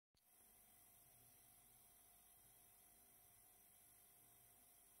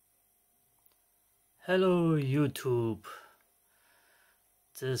Hello YouTube,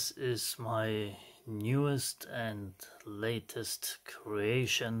 this is my newest and latest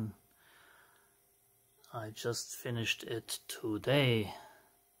creation. I just finished it today,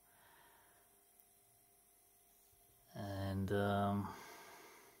 and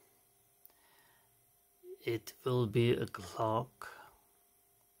it will be a clock.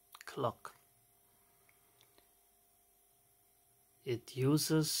 It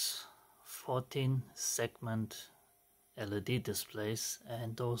uses 14 segment LED displays,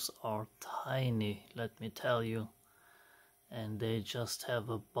 and those are tiny, let me tell you, and they just have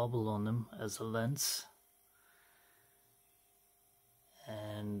a bubble on them as a lens,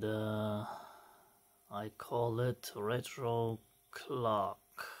 and I call it retro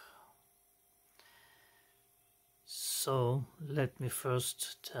clock. So let me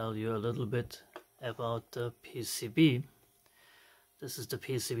first tell you a little bit about the PCB. This is the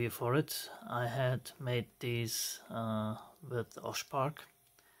PCB for it. I had made these with H.E.D.S.Park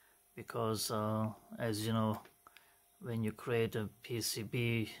because as you know, when you create a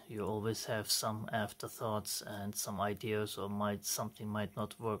PCB you always have some afterthoughts and some ideas, or something might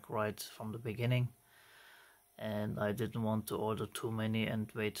not work right from the beginning, and I didn't want to order too many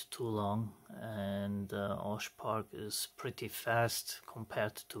and wait too long, and H.E.D.S.Park is pretty fast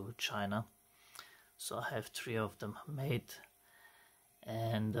compared to China, so I have 3 of them made.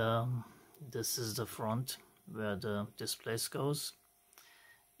 And this is the front where the displays goes.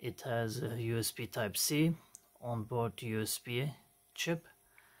 It has a USB Type-C, onboard USB chip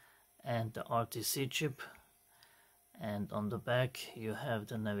and the RTC chip, and on the back you have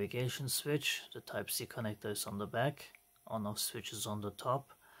the navigation switch. The Type-C connector is on the back, on-off switch is on the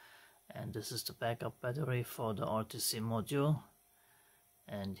top, and this is the backup battery for the RTC module.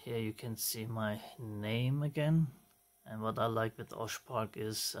 And here you can see my name again. And what I like with H.E.D.S.Park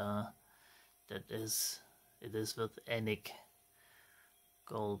is it is with ENIC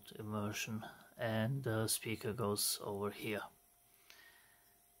gold immersion, and the speaker goes over here.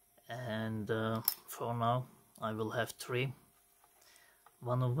 And for now I will have 3.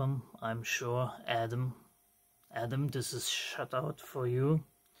 One of them, I'm sure, Adam, this is shut out for you.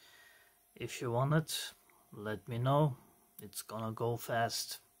 If you want it, let me know. It's gonna go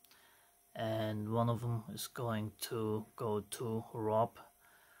fast. And one of them is going to go to Rob,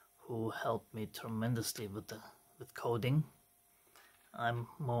 who helped me tremendously with coding. I'm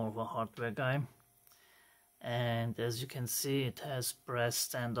more of a hardware guy, and as you can see, it has brass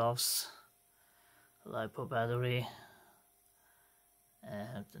standoffs, LiPo battery,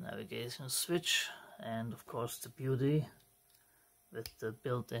 and the navigation switch, and of course the beauty with the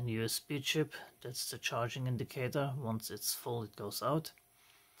built-in USB chip. That's the charging indicator. Once it's full, it goes out.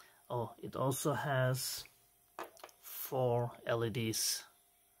 Oh, it also has 4 LEDs.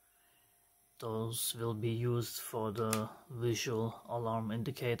 Those will be used for the visual alarm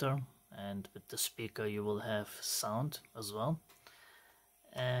indicator, and with the speaker you will have sound as well.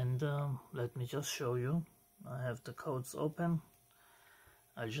 And let me just show you. I have the codes open.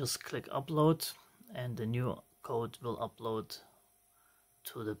 I just click upload and the new code will upload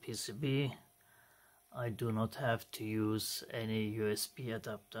to the PCB. I do not have to use any USB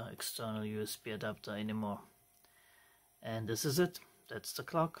adapter, external USB adapter anymore. And this is it. That's the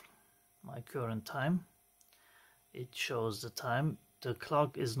clock. My current time. It shows the time. The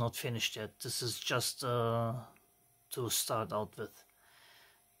clock is not finished yet. This is just to start out with.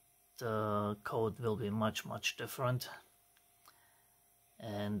 The code will be much different.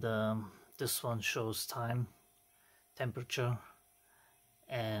 And this one shows time, temperature,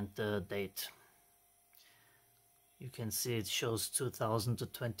 and the date. You can see it shows 2000 to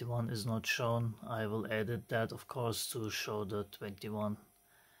 21 is not shown. I will edit that, of course, to show the 21.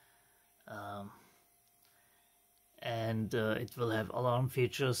 And it will have alarm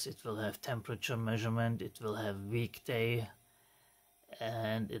features, it will have temperature measurement, it will have weekday,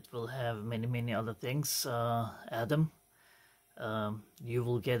 and it will have many other things. Adam, you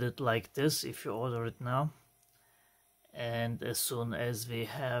will get it like this if you order it now. And as soon as we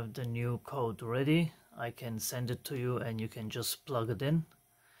have the new code ready, I can send it to you, and you can just plug it in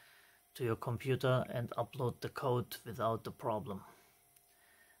to your computer and upload the code without the problem.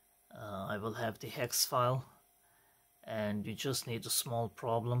 I will have the hex file, and you just need a small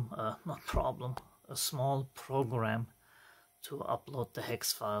a small program to upload the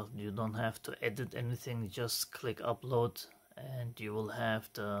hex file. You don't have to edit anything, just click upload and you will have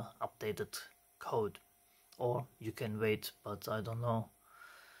the updated code. Or you can wait, but I don't know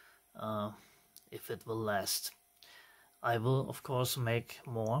if it will last. I will of course make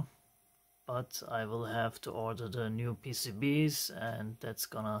more, but I will have to order the new PCBs, and that's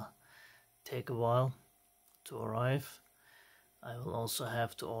gonna take a while to arrive. I will also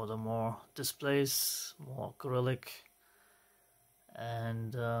have to order more displays, more acrylic,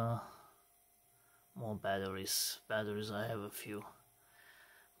 and more batteries. Batteries, I have a few.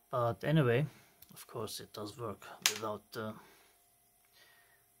 But anyway, of course it does work without the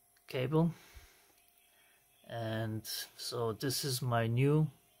cable. And so this is my new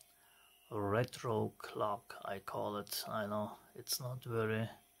retro clock, I call it. I know it's not very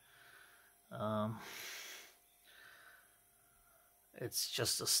it's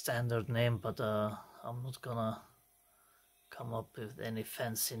just a standard name, but I'm not gonna come up with any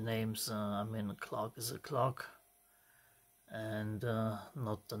fancy names. I mean, a clock is a clock, and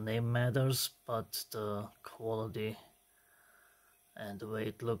not the name matters, but the quality and the way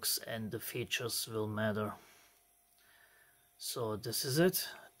it looks and the features will matter. So this is it.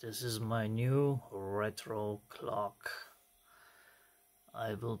 This is my new retro clock.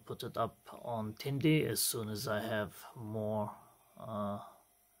 I will put it up on Tindy as soon as I have more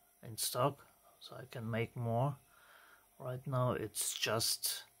in stock, so I can make more. Right now it's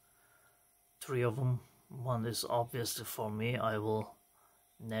just 3 of them. One is obviously for me. I will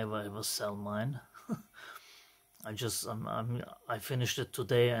never ever sell mine. I finished it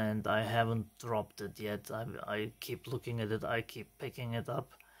today and I haven't dropped it yet. I keep looking at it, I keep picking it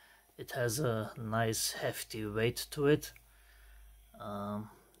up. It has a nice hefty weight to it.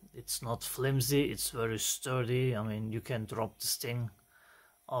 It's not flimsy, it's very sturdy. I mean, you can drop this thing.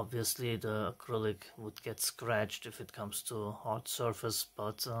 Obviously the acrylic would get scratched if it comes to a hard surface,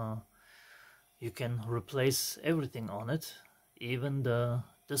 but you can replace everything on it, even the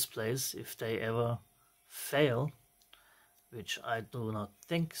displays, if they ever fail, which I do not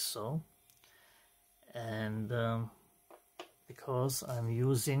think so. And because I'm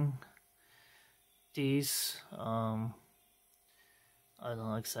using these I don't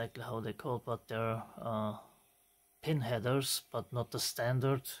know exactly how they call, but they're pin headers, but not the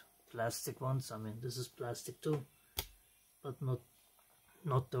standard plastic ones. I mean, this is plastic too, but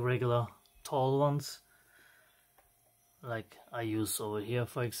not the regular tall ones like I use over here,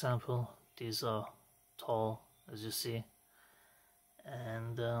 for example. These are tall, as you see,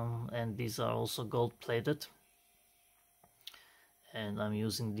 and these are also gold plated. And I'm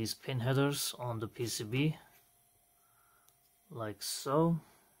using these pin headers on the PCB like so.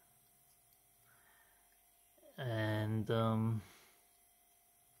 And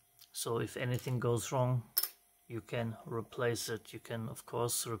so if anything goes wrong, you can replace it. You can of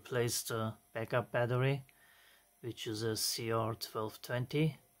course replace the backup battery, which is a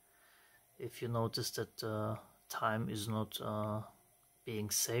CR1220. If you notice that time is not being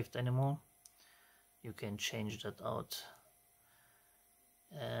saved anymore, you can change that out.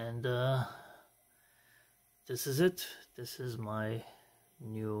 And this is it. This is my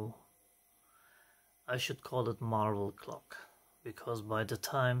new, I should call it Marvel clock, because by the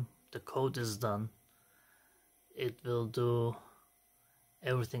time the code is done, it will do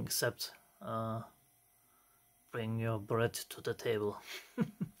everything except bring your bread to the table,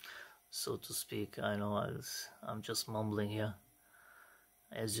 so to speak. I know I'm just mumbling here.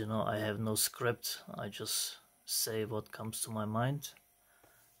 As you know, I have no script. I just say what comes to my mind,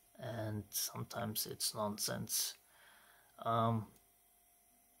 and sometimes it's nonsense.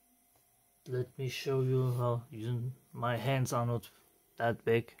 Let me show you how my hands are not that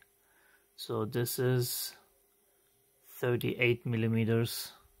big. So this is 38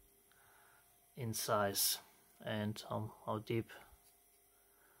 millimeters in size, and how deep.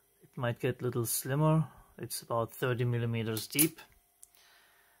 It might get a little slimmer. It's about 30 millimeters deep.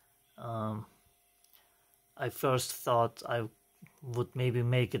 I first thought I would maybe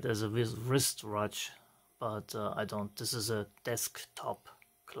make it as a wrist watch, but I don't. This is a desktop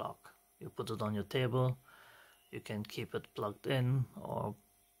clock. You put it on your table, you can keep it plugged in or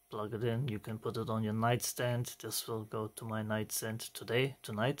plug it in. You can put it on your nightstand. This will go to my nightstand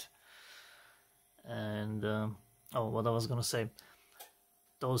tonight. And oh, what I was gonna say,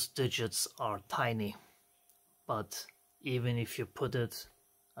 those digits are tiny, but even if you put it,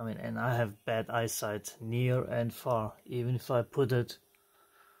 I mean, and I have bad eyesight near and far, even if I put it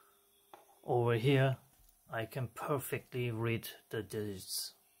over here, I can perfectly read the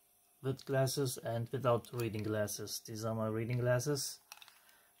digits with glasses and without reading glasses. These are my reading glasses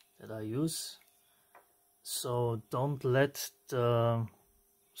that I use. So don't let the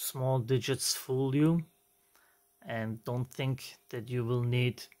small digits fool you, and don't think that you will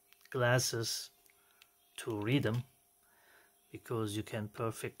need glasses to read them, because you can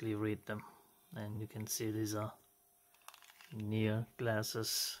perfectly read them. And you can see these are near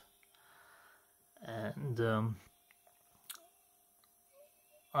glasses. And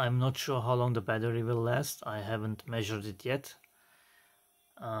I'm not sure how long the battery will last. I haven't measured it yet,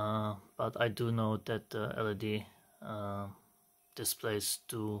 but I do know that the LED displays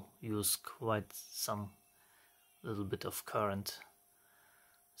do use quite some little bit of current.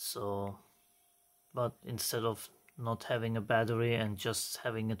 So, but instead of not having a battery and just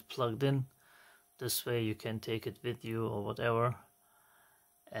having it plugged in, this way you can take it with you or whatever,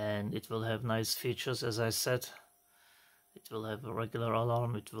 and it will have nice features. As I said, it will have a regular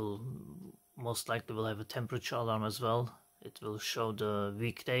alarm, it will most likely will have a temperature alarm as well. It will show the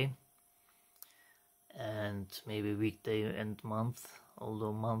weekday and maybe weekday and month,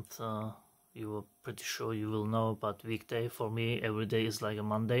 although month you are pretty sure you will know, but weekday for me every day is like a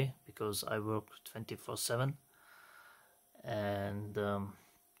Monday because I work 24/7. And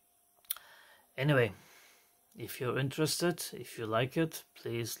anyway, if you're interested, if you like it,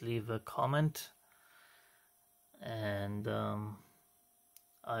 please leave a comment, and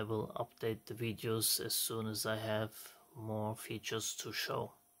I will update the videos as soon as I have more features to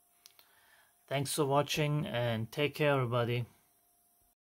show. Thanks for watching and take care, everybody.